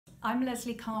I'm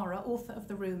Lesley Cara, author of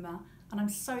The Rumour, and I'm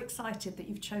so excited that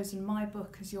you've chosen my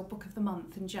book as your book of the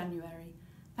month in January.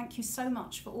 Thank you so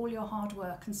much for all your hard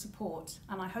work and support,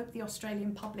 and I hope the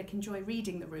Australian public enjoy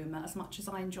reading The Rumour as much as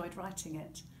I enjoyed writing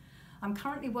it. I'm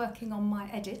currently working on my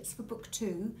edits for book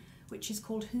 2, which is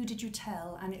called Who Did You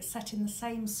Tell, and it's set in the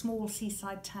same small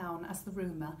seaside town as The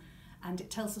Rumour, and it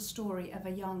tells the story of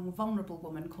a young, vulnerable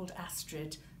woman called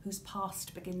Astrid, whose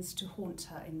past begins to haunt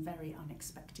her in very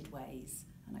unexpected ways.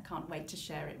 And I can't wait to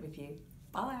share it with you.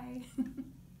 Bye!